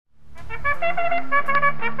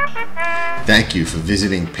Thank you for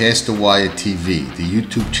visiting Past the Wire TV, the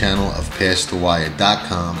YouTube channel of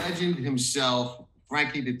PastTheWire.com. Legend himself,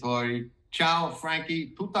 Frankie Dettori. Ciao, Frankie.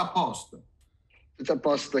 Tutto a posto. Tutto a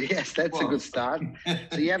posto. Yes, that's a good start.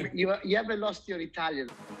 So you haven't lost your Italian.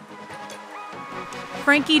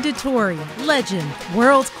 Frankie Dettori, legend,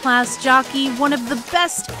 world-class jockey, one of the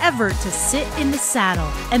best ever to sit in the saddle,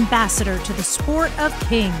 ambassador to the sport of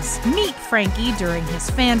kings. Meet Frankie during his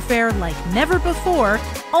fanfare like never before,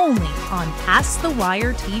 only on Past the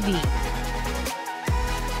Wire TV.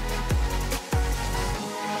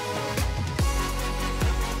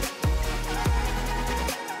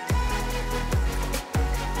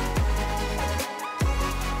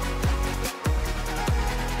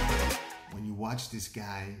 Watch this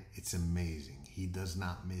guy, it's amazing. He does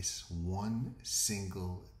not miss one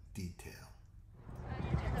single detail.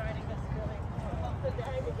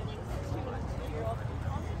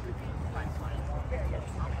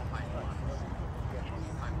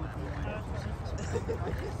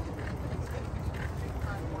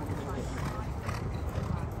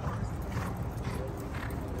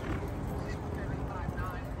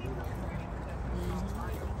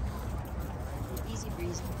 Easy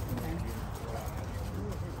breezy.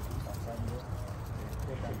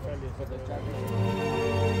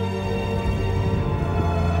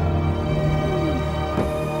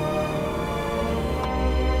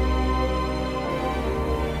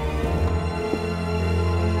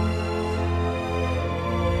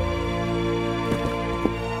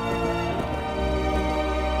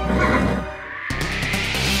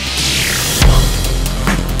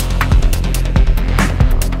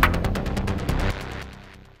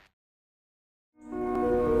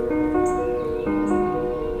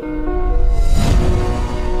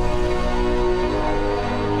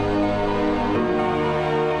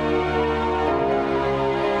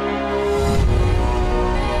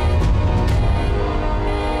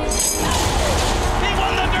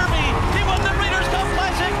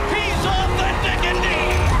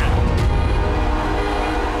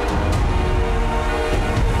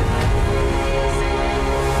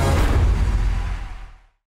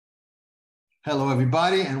 Hello,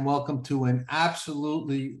 everybody, and welcome to an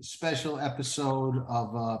absolutely special episode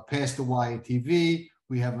of Past the Wire TV.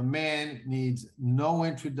 We have a man needs no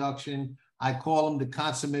introduction. I call him the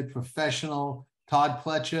consummate professional, Todd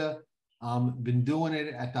Pletcher. Been doing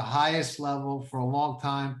it at the highest level for a long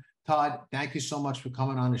time. Todd, thank you so much for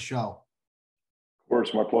coming on the show. Of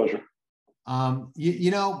course, my pleasure.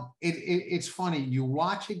 It's funny. You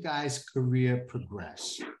watch a guy's career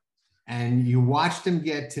progress. And you watch them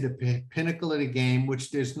get to the pinnacle of the game,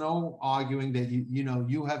 which there's no arguing that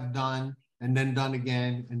you have done and then done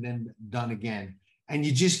again and then done again. And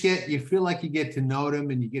you feel like you get to know them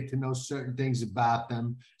and you get to know certain things about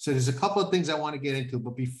them. So there's a couple of things I want to get into.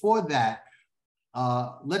 But before that,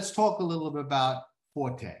 let's talk a little bit about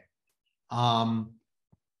Forte.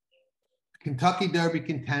 Kentucky Derby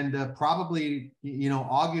contender, probably,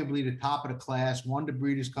 arguably the top of the class, won the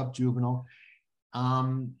Breeders' Cup Juvenile.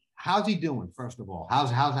 How's he doing, first of all?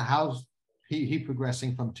 How's he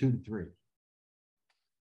progressing from 2 to 3?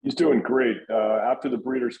 He's doing great. After the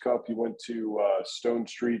Breeders' Cup, he went to Stone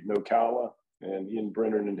Street in Ocala, and Ian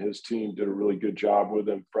Brennan and his team did a really good job with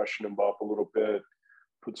him, freshened him up a little bit,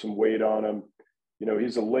 put some weight on him.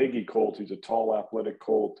 He's a leggy colt. He's a tall, athletic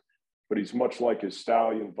colt, but he's much like his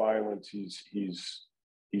stallion Violence. He's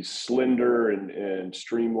slender and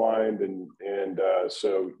streamlined, and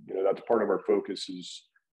so that's part of our focus is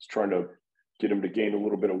trying to get him to gain a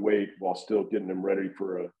little bit of weight while still getting him ready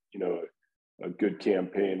for a good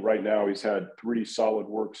campaign. Right now, he's had 3 solid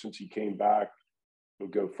works since he came back. He'll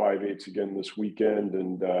go 5/8 again this weekend,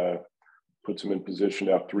 and puts him in position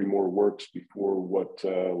to have 3 more works before what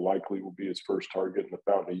likely will be his first target in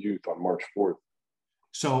the Fountain of Youth on March 4th.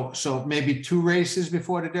 So maybe 2 races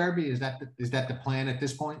before the Derby. Is that the plan at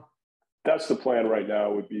this point? That's the plan right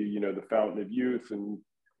now. Would be the Fountain of Youth, and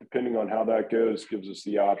depending on how that goes, gives us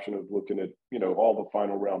the option of looking at, all the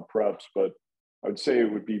final round preps. But I would say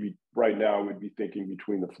it would be right now, we'd be thinking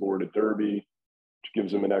between the Florida Derby, which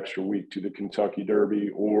gives them an extra week, to the Kentucky Derby,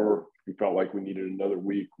 or if we felt like we needed another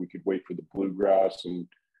week, we could wait for the Bluegrass. And,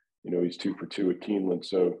 he's 2 for 2 at Keeneland.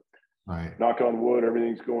 So right. Knock on wood,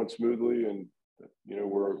 everything's going smoothly, and,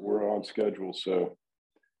 we're on schedule. So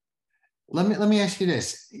Let me ask you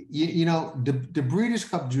this. The Breeders'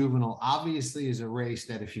 Cup Juvenile obviously is a race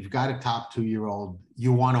that if you've got a top 2-year-old,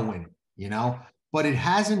 you want to win it, but it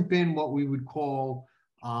hasn't been what we would call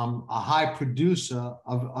a high producer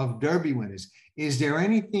of Derby winners. Is there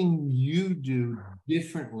anything you do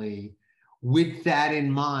differently with that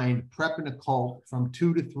in mind, prepping a colt from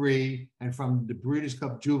 2 to 3 and from the Breeders'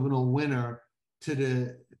 Cup Juvenile winner to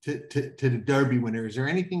the Derby winner? Is there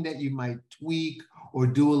anything that you might tweak or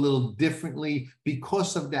do a little differently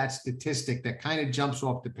because of that statistic that kind of jumps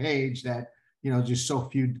off the page that, just so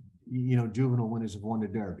few, juvenile winners have won the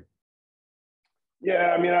Derby?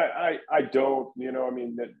 Yeah, I mean, I don't,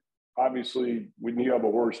 that obviously when you have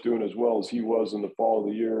a horse doing as well as he was in the fall of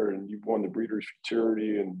the year and you've won the Breeders'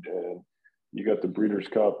 Futurity and you got the Breeders'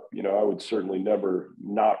 Cup, I would certainly never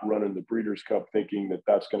not run in the Breeders' Cup thinking that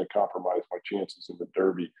that's going to compromise my chances in the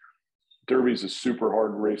Derby. Derby is a super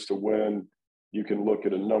hard race to win. You can look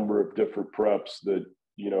at a number of different preps that,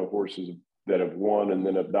 horses that have won and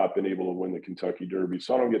then have not been able to win the Kentucky Derby.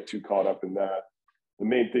 So I don't get too caught up in that. The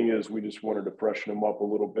main thing is we just wanted to freshen him up a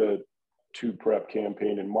little bit, 2 prep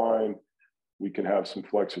campaign in mind. We can have some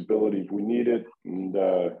flexibility if we need it. And,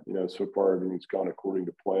 so far everything's gone according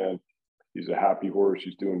to plan. He's a happy horse.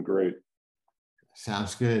 He's doing great.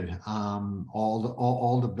 Sounds good.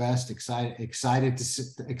 All the best. Excited to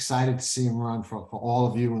see him run for all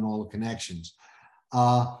of you and all the connections.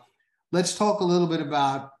 Let's talk a little bit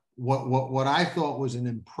about what I thought was an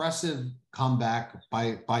impressive comeback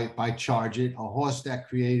by Charge It, a horse that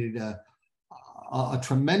created a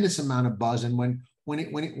tremendous amount of buzz. And when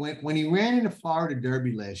he ran in the Florida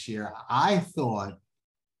Derby last year, I thought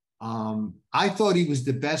he was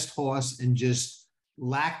the best horse and just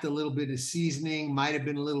lacked a little bit of seasoning, might have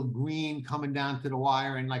been a little green coming down to the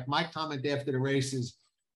wire. And like my comment after the race is,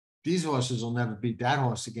 these horses will never beat that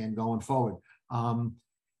horse again going forward.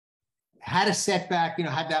 Had a setback,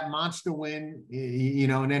 had that monster win,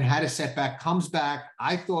 and then had a setback, comes back.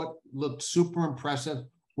 I thought looked super impressive.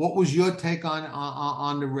 What was your take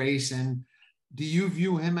on the race? And do you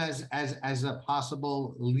view him as a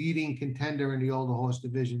possible leading contender in the older horse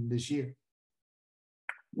division this year?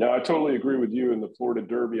 No, I totally agree with you. In the Florida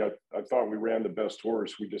Derby, I thought we ran the best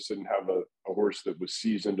horse. We just didn't have a horse that was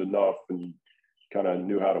seasoned enough and kind of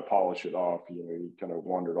knew how to polish it off. He kind of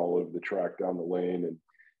wandered all over the track down the lane.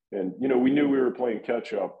 And we knew we were playing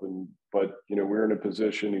catch up, but we were in a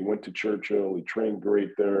position. He went to Churchill. He trained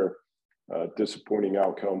great there. Disappointing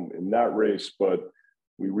outcome in that race, but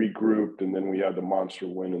we regrouped, and then we had the monster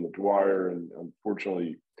win in the Dwyer. And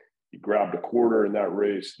unfortunately, he grabbed a quarter in that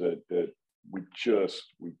race that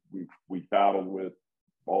we battled with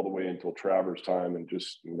all the way until Travers time, and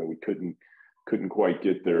just we couldn't quite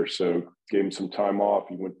get there. So gave him some time off.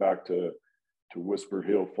 He went back to Whisper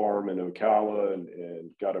Hill Farm in Ocala and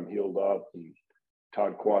got him healed up. And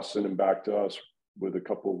Todd Quast sent him back to us with a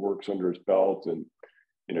couple of works under his belt, and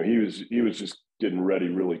he was just getting ready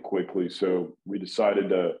really quickly. So we decided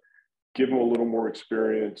to give him a little more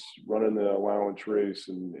experience running the allowance race,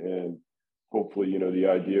 and hopefully, the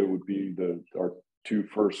idea would be our 2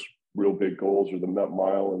 first real big goals are the Met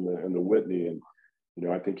Mile and the Whitney. And,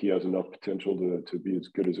 I think he has enough potential to be as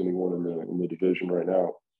good as anyone in the division right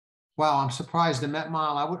now. Wow, I'm surprised the Met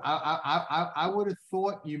Mile. I would have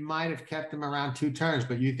thought you might have kept him around 2 turns,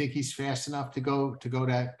 but you think he's fast enough to go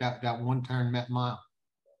that 1 turn Met Mile?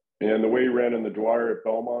 And the way he ran in the Dwyer at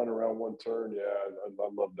Belmont around 1 turn, yeah, I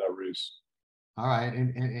love that race. All right,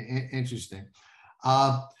 interesting.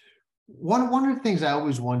 One of the things I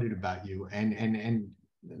always wondered about you, and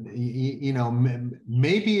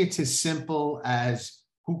maybe it's as simple as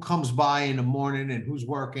who comes by in the morning and who's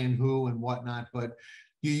working who and whatnot, but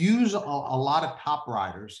you use a lot of top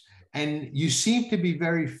riders, and you seem to be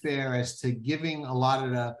very fair as to giving a lot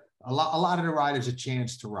of the riders a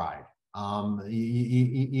chance to ride.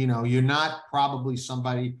 You're not probably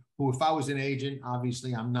somebody who, if I was an agent,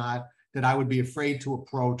 obviously I'm not, that I would be afraid to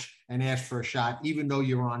approach and ask for a shot, even though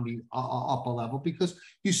you're on the upper level, because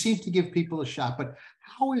you seem to give people a shot. But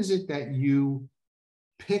how is it that you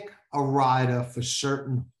pick a rider for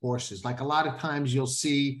certain horses? Like a lot of times you'll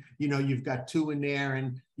see, you've got 2 in there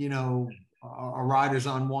and, a rider's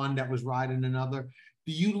on one that was riding another.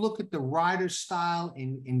 Do you look at the rider style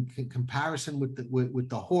in comparison with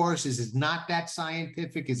the horse? Is it not that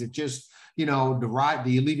scientific? Is it just, the ride? Do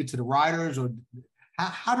you leave it to the riders, or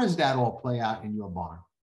how does that all play out in your barn?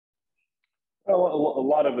 Well, a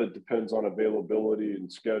lot of it depends on availability and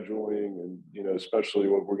scheduling, and especially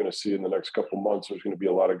what we're going to see in the next couple of months. There's going to be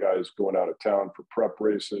a lot of guys going out of town for prep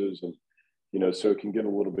races, and so it can get a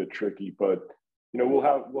little bit tricky. But we'll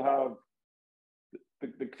have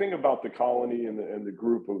the thing about the colony and the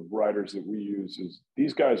group of riders that we use is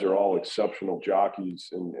these guys are all exceptional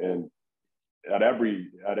jockeys, and at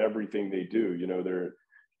everything they do,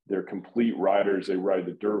 they're complete riders. They ride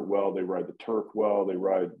the dirt well, they ride the turf well, they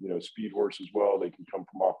ride speed horses well. They can come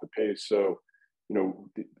from off the pace. So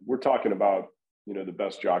we're talking about you know, the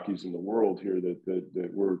best jockeys in the world here that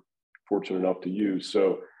we're fortunate enough to use.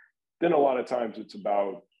 So then a lot of times it's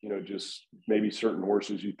about, you know, just maybe certain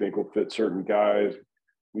horses you think will fit certain guys.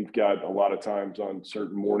 We've got a lot of times on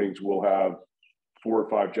certain mornings, we'll have 4 or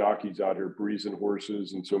 5 jockeys out here breezing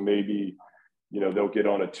horses. And so maybe, you know, they'll get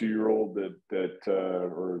on a 2-year-old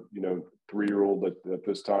or, you know, 3-year-old at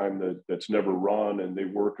this time that's never run, and they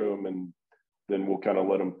work them, and then we'll kind of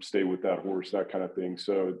let them stay with that horse, that kind of thing.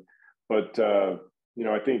 So, but, you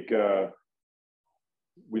know, I think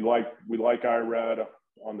we like Irad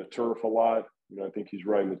on the turf a lot. You know, I think he's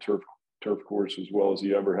riding the turf course as well as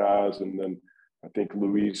he ever has. And then I think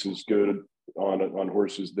Luis is good on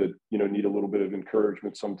horses that, you know, need a little bit of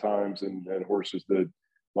encouragement sometimes, and horses that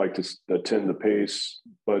like to attend the pace.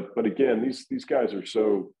 But again, these guys are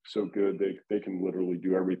so good. They can literally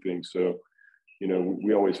do everything. So, you know,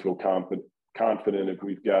 we always feel confident if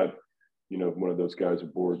we've got, you know, one of those guys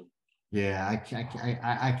aboard. Yeah,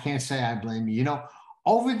 I can't say I blame you. You know,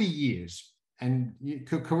 over the years, and you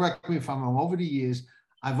could correct me if I'm wrong, over the years,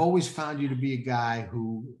 I've always found you to be a guy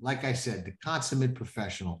who, like I said, the consummate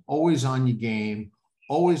professional, always on your game,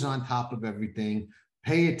 always on top of everything,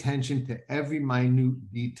 pay attention to every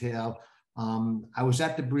minute detail. I was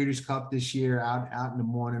at the Breeders' Cup this year out in the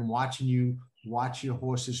morning watching you watch your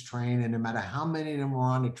horses train, and no matter how many of them were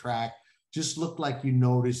on the track, just looked like you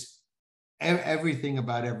noticed everything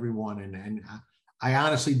about everyone. And I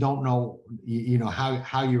honestly don't know, you know,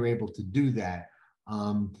 how you're able to do that.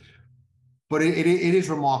 But it is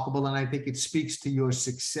remarkable, and I think it speaks to your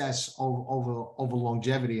success over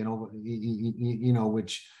longevity and over, you know,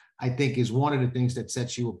 which I think is one of the things that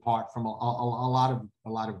sets you apart from a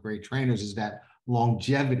lot of great trainers, is that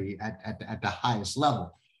longevity at the highest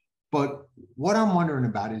level. But what I'm wondering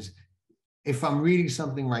about is, if I'm reading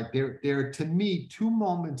something right, there are, to me, 2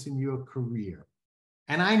 moments in your career.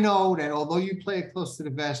 And I know that although you play it close to the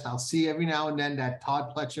vest, I'll see every now and then that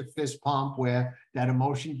Todd Pletcher fist pump where that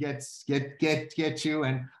emotion gets you.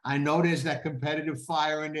 And I know there's that competitive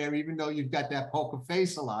fire in there, even though you've got that poker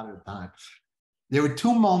face a lot of the time. There were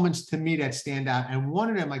 2 moments to me that stand out. And one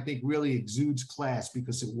of them, I think, really exudes class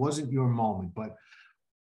because it wasn't your moment. But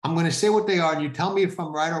I'm going to say what they are, and you tell me if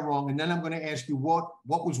I'm right or wrong. And then I'm going to ask you what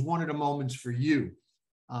was one of the moments for you.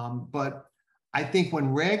 But I think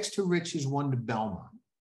when Rags to Riches won the Belmont,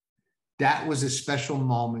 that was a special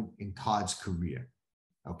moment in Todd's career,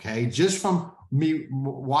 okay? Just from me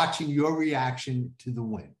watching your reaction to the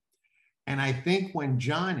win. And I think when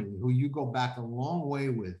Johnny, who you go back a long way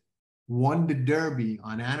with, won the Derby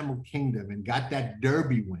on Animal Kingdom and got that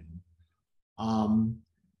Derby win,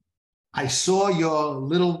 I saw your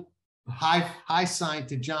little high sign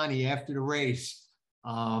to Johnny after the race.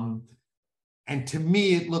 And to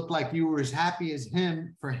me, it looked like you were as happy as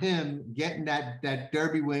him getting that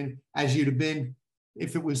Derby win as you'd have been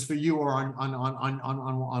if it was for you or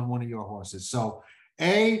on one of your horses. So,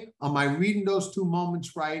 am I reading those 2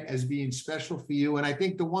 moments right as being special for you? And I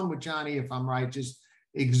think the one with Johnny, if I'm right, just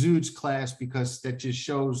exudes class because that just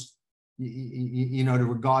shows, you know, the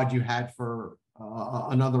regard you had for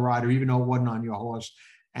another rider, even though it wasn't on your horse.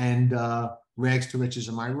 And Rags to Riches,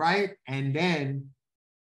 am I right? And then,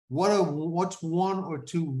 what's 1 or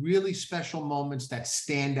 2 really special moments that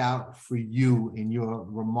stand out for you in your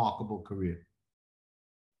remarkable career?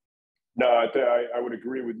 No, I would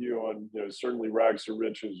agree with you on, you know, certainly Rags to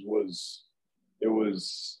Riches was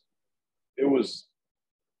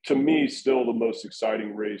to me still the most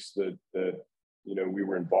exciting race that you know we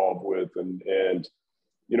were involved with, and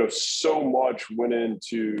you know, so much went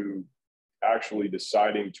into actually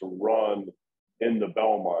deciding to run in the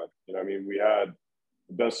Belmont. You know, I mean, we had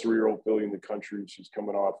the best 3-year-old filly in the country. She's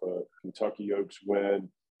coming off a Kentucky Oaks win.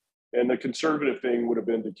 And the conservative thing would have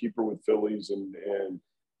been to keep her with fillies and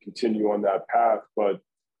continue on that path. But,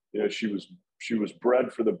 you know, she was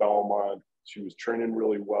bred for the Belmont. She was training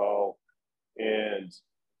really well. And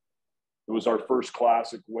it was our first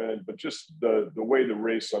classic win, but just the way the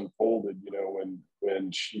race unfolded, you know,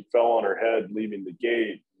 when she fell on her head leaving the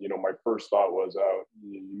gate, you know, my first thought was, oh,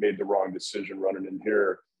 you made the wrong decision running in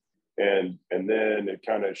here. And then it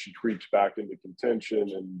kind of, she creeps back into contention,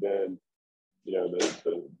 and then, you know,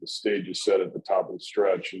 the stage is set at the top of the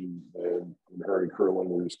stretch, and her and Curlin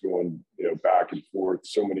were just going, you know, back and forth.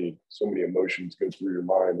 So many emotions go through your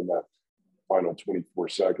mind in that final 24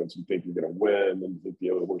 seconds. You think you're going to win, and you think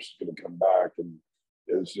the other horse is going to come back. And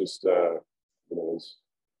it was just, you know,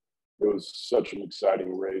 it was such an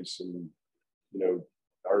exciting race. And, you know,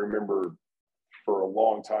 I remember for a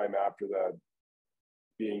long time after that,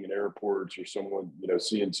 being in airports or someone, you know,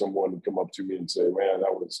 seeing someone come up to me and say, man,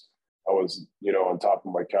 I was, you know, on top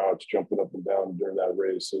of my couch, jumping up and down during that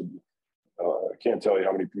race. And I can't tell you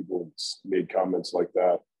how many people made comments like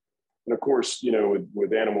that. And of course, you know,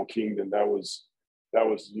 with Animal Kingdom, that was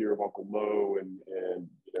the year of Uncle Mo, and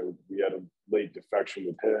you know, we had a late defection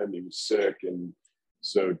with him. He was sick, and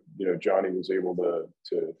so, you know, Johnny was able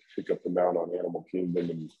to pick up the mount on Animal Kingdom,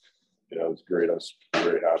 and you know, it was great. I was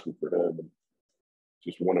very happy for him, and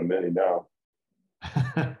just one of many now.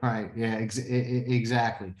 Right. Yeah,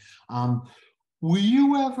 exactly. Were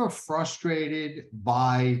you ever frustrated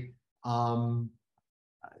by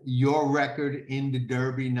your record in the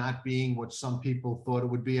Derby not being what some people thought it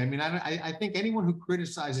would be? I mean, I think anyone who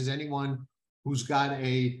criticizes anyone who's got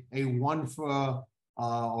a 1 for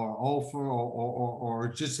or 0 for or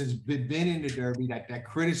just has been in the Derby that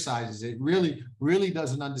criticizes it really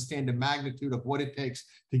doesn't understand the magnitude of what it takes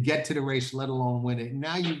to get to the race, let alone win it.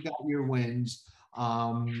 Now you've got your wins,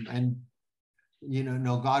 and you know,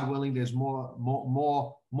 no, God willing, there's more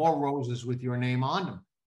roses with your name on them.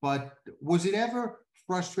 But was it ever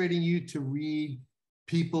frustrating you to read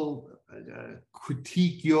people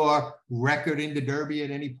critique your record in the Derby at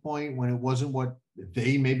any point when it wasn't what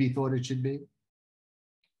they maybe thought it should be?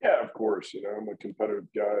 Yeah, of course. You know, I'm a competitive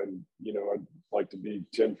guy, and you know, I'd like to be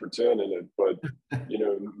 10 for 10 in it. But you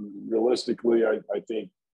know, realistically, I think,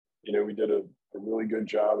 you know, we did a really good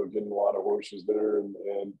job of getting a lot of horses there, and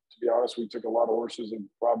to be honest, we took a lot of horses that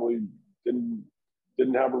probably didn't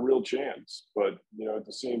have a real chance. But you know, at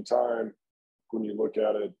the same time, when you look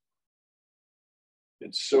at it,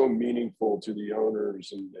 it's so meaningful to the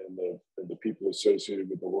owners and the people associated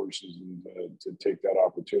with the horses, and to take that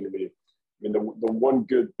opportunity. I mean, the one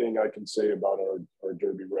good thing I can say about our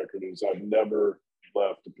Derby record is I've never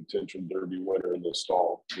left a potential Derby winner in the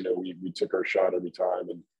stall. You know, we took our shot every time,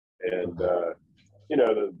 and you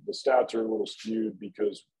know, the stats are a little skewed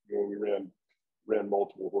because, you know, we ran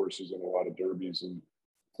multiple horses in a lot of Derbies, and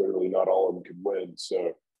clearly not all of them could win. So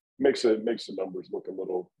it makes the numbers look a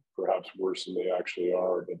little perhaps worse than they actually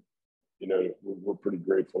are. But you know, we're pretty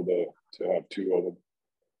grateful to have 2 of them.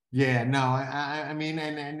 Yeah, no, I mean,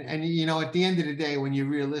 and you know, at the end of the day, when you're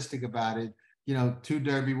realistic about it, you know, 2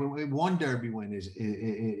 Derby, 1 Derby win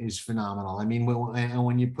is phenomenal. I mean,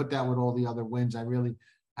 when you put that with all the other wins, I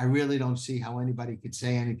really don't see how anybody could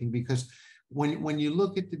say anything, because when you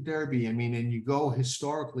look at the Derby, I mean, and you go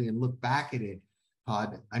historically and look back at it,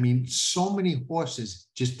 Todd, I mean, so many horses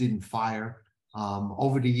just didn't fire.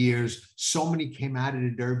 Over the years, so many came out of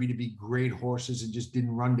the Derby to be great horses and just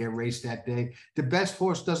didn't run their race that day. The best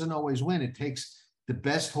horse doesn't always win. It takes the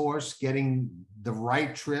best horse getting the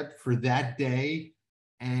right trip for that day,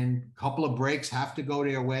 and a couple of breaks have to go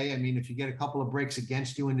their way. I mean, if you get a couple of breaks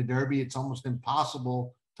against you in the Derby, it's almost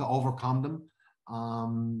impossible to overcome them.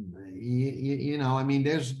 You know, I mean,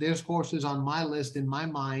 there's horses on my list in my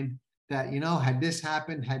mind that, you know, had this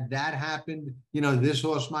happened, had that happened, you know, this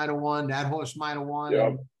horse might have won, that horse might have won. Yeah.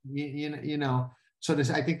 And, you know, so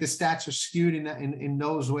I think the stats are skewed in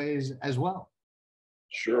those ways as well.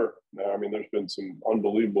 Sure. I mean, there's been some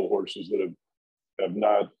unbelievable horses that have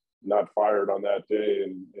not fired on that day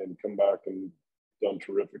and come back and done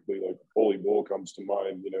terrifically. Like Holy Bull comes to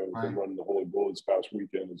mind. You know, we've been running the Holy Bull this past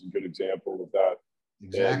weekend is a good example of that.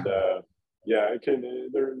 Exactly. And yeah, it can.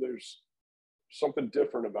 There's something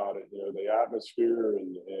different about it. You know, the atmosphere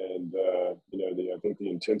and you know, I think the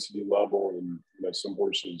intensity level, and you know, some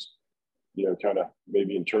horses, you know, kind of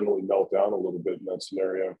maybe internally melt down a little bit in that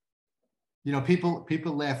scenario. You know, people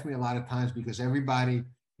laugh at me a lot of times because everybody,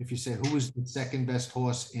 if you say who was the second best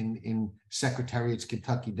horse in Secretariat's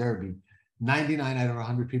Kentucky Derby, 99 out of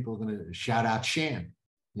 100 people are going to shout out Sham,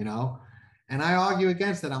 you know, and I argue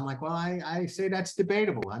against that. I'm like, well, I say that's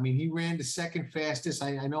debatable. I mean, he ran the second fastest.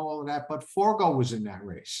 I know all of that, but Forgo was in that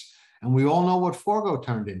race, and we all know what Forgo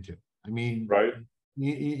turned into. I mean, right?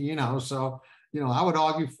 You know, so. You know, I would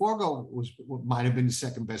argue Forgo might have been the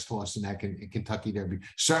second best horse in that Kentucky Derby.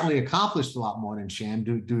 Certainly accomplished a lot more than Sham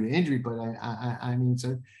due to injury, but I mean,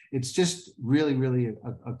 so it's just really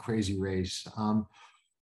a crazy race.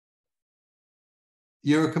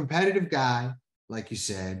 You're a competitive guy, like you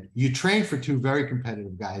said. You train for 2 very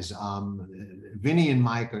competitive guys. Vinny and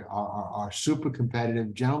Mike are super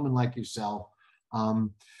competitive gentlemen like yourself.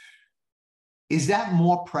 Is that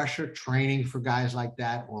more pressure training for guys like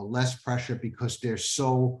that, or less pressure because they're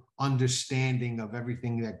so understanding of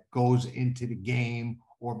everything that goes into the game,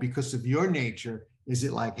 or because of your nature? Is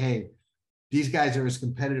it like, hey, these guys are as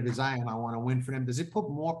competitive as I am, I want to win for them? Does it put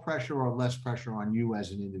more pressure or less pressure on you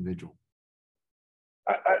as an individual?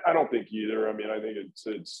 I don't think either. I mean, I think it's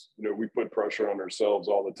you know, we put pressure on ourselves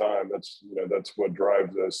all the time. That's, you know, that's what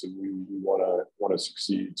drives us, and we want to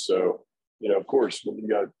succeed. So, you know, of course, when you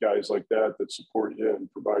got guys like that support you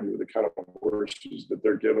and provide you with the kind of horses that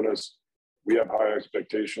they're giving us, we have high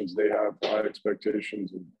expectations. They have high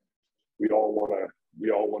expectations, and we all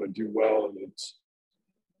want to do well. And it's,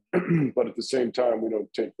 but at the same time, we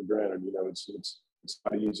don't take for granted. You know, it's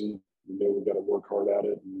not easy. You know, we got to work hard at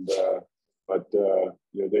it. And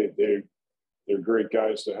you know, they're great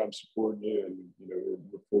guys to have supporting you, and you know,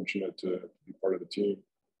 we're fortunate to be part of the team.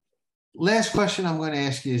 Last question I'm going to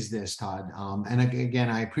ask you is this, Todd. And again,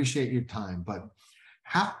 I appreciate your time, but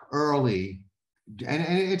how early, and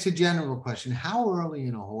it's a general question, how early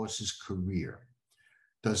in a horse's career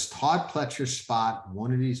does Todd Pletcher spot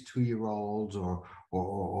one of these 2-year-olds or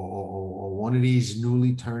one of these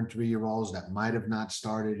newly turned 3-year-olds that might have not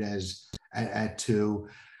started as at 2?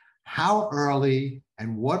 How early,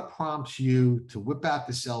 and what prompts you to whip out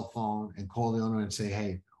the cell phone and call the owner and say,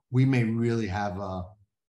 hey, we may really have a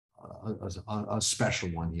special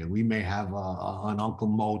one here. We may have an Uncle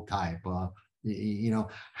Mo type. You know,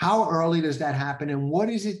 how early does that happen? And what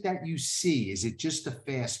is it that you see? Is it just the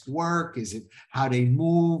fast work? Is it how they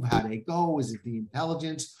move, how they go? Is it the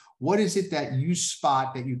intelligence? What is it that you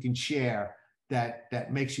spot that you can share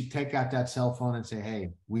that makes you take out that cell phone and say,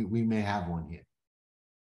 hey, we may have one here?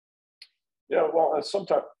 Yeah, well,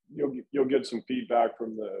 sometimes you'll get some feedback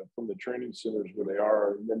from the training centers where they are.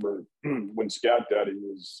 I remember when Scat Daddy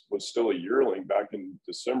was still a yearling back in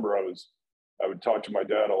December. I would talk to my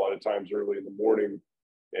dad a lot of times early in the morning,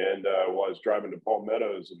 and while I was driving to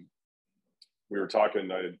Palmettos, and we were talking,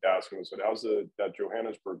 and I asked him, I said, "How's that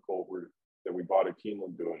Johannesburg colt that we bought at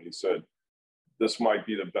Keeneland doing?" He said, "This might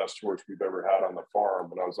be the best horse we've ever had on the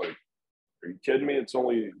farm." And I was like, "Are you kidding me? It's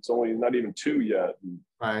only not even 2 yet."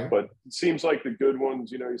 Right. But it seems like the good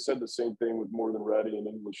ones, you know, he said the same thing with More Than Ready and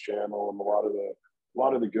English Channel, and a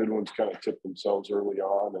lot of the good ones kind of tip themselves early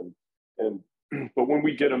on. And but when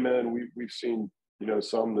we get them in, we've seen, you know,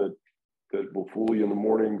 some that will fool you in the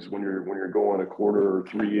mornings when you're going a quarter or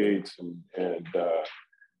 3/8, and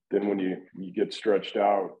then when you get stretched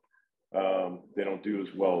out, they don't do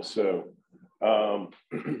as well. So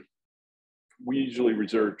we usually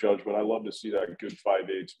reserve judgment. I love to see that good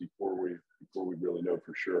 5/8 before we really know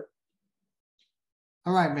for sure.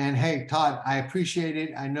 All right, man. Hey, Todd, I appreciate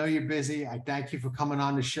it. I know you're busy. I thank you for coming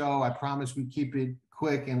on the show. I promise we keep it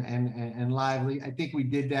quick and lively. I think we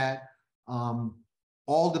did that.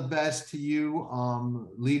 All the best to you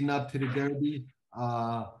leading up to the Derby.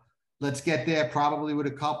 Let's get there probably with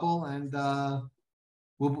a couple, and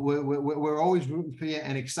we're always rooting for you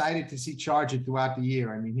and excited to see Charge It throughout the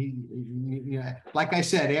year. I mean, he like I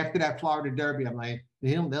said, after that Florida Derby, I'm like,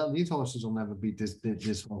 these horses will never beat this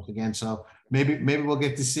horse again. So maybe we'll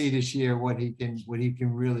get to see this year what he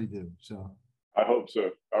can really do. So I hope so.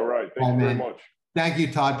 All right, thank you very much. Thank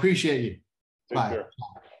you, Todd. Appreciate you. Take Bye. care.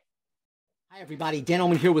 Hi everybody, Dan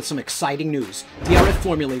Oman here with some exciting news. DRF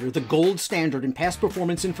Formulator, the gold standard in past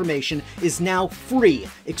performance information, is now free,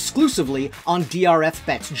 exclusively on DRF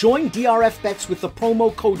Bets. Join DRF Bets with the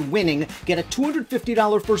promo code WINNING, get a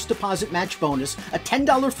 $250 first deposit match bonus, a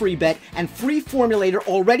 $10 free bet, and free Formulator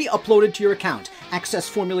already uploaded to your account. Access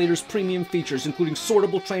Formulator's premium features, including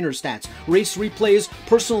sortable trainer stats, race replays,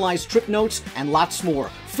 personalized trip notes, and lots more.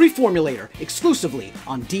 Free Formulator, exclusively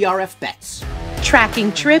on DRF Bets.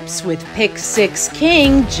 Tracking trips with Pick 6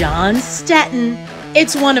 King John Stettin.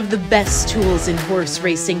 It's one of the best tools in horse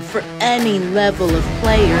racing for any level of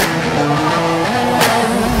player.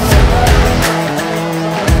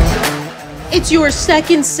 It's your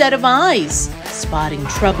second set of eyes, spotting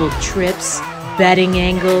troubled trips, betting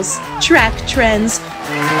angles, track trends,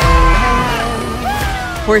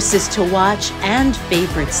 horses to watch and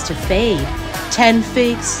favorites to fade, 10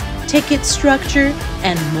 figs, ticket structure,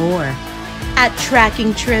 and more. At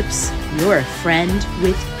Tracking Trips, you're a friend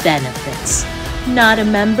with benefits. Not a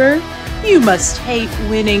member? You must hate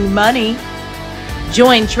winning money.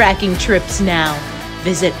 Join Tracking Trips now.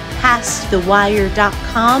 Visit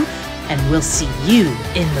PastTheWire.com and we'll see you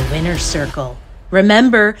in the winner's circle.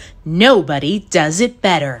 Remember, nobody does it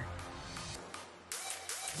better.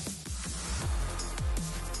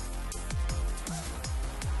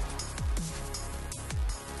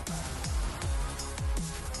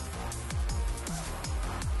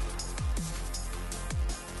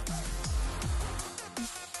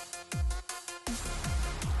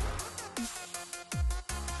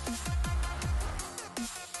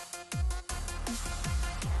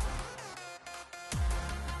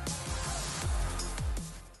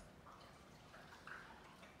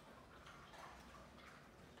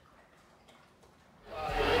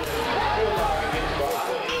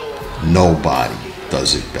 Nobody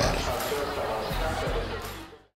does it better.